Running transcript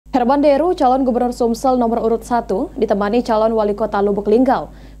Herman Deru, calon gubernur Sumsel nomor urut 1, ditemani calon wali kota Lubuk Linggau,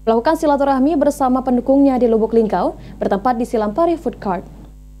 melakukan silaturahmi bersama pendukungnya di Lubuk Linggau, bertempat di Silampari Food Court.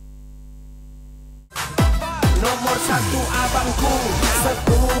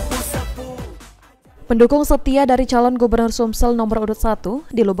 Pendukung setia dari calon gubernur Sumsel nomor urut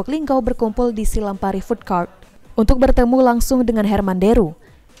 1 di Lubuk Linggau berkumpul di Silampari Food Court untuk bertemu langsung dengan Herman Deru.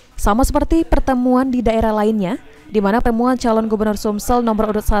 Sama seperti pertemuan di daerah lainnya, di mana pertemuan calon gubernur Sumsel nomor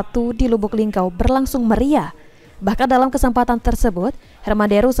urut 1 di Lubuk Linggau berlangsung meriah. Bahkan dalam kesempatan tersebut,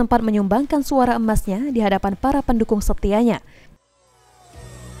 Herman Deru sempat menyumbangkan suara emasnya di hadapan para pendukung setianya.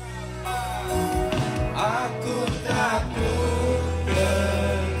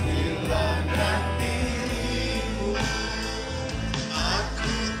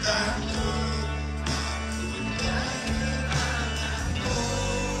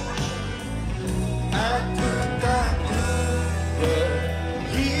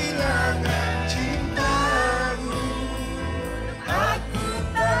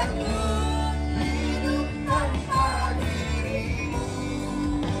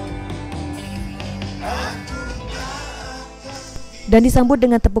 Dan disambut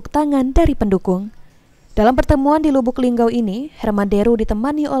dengan tepuk tangan dari pendukung. Dalam pertemuan di Lubuk Linggau ini, Herman Deru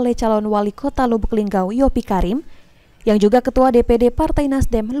ditemani oleh calon wali kota Lubuk Linggau Yopi Karim, yang juga ketua DPD Partai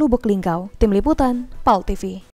Nasdem Lubuk Linggau. Tim Liputan, PAL TV.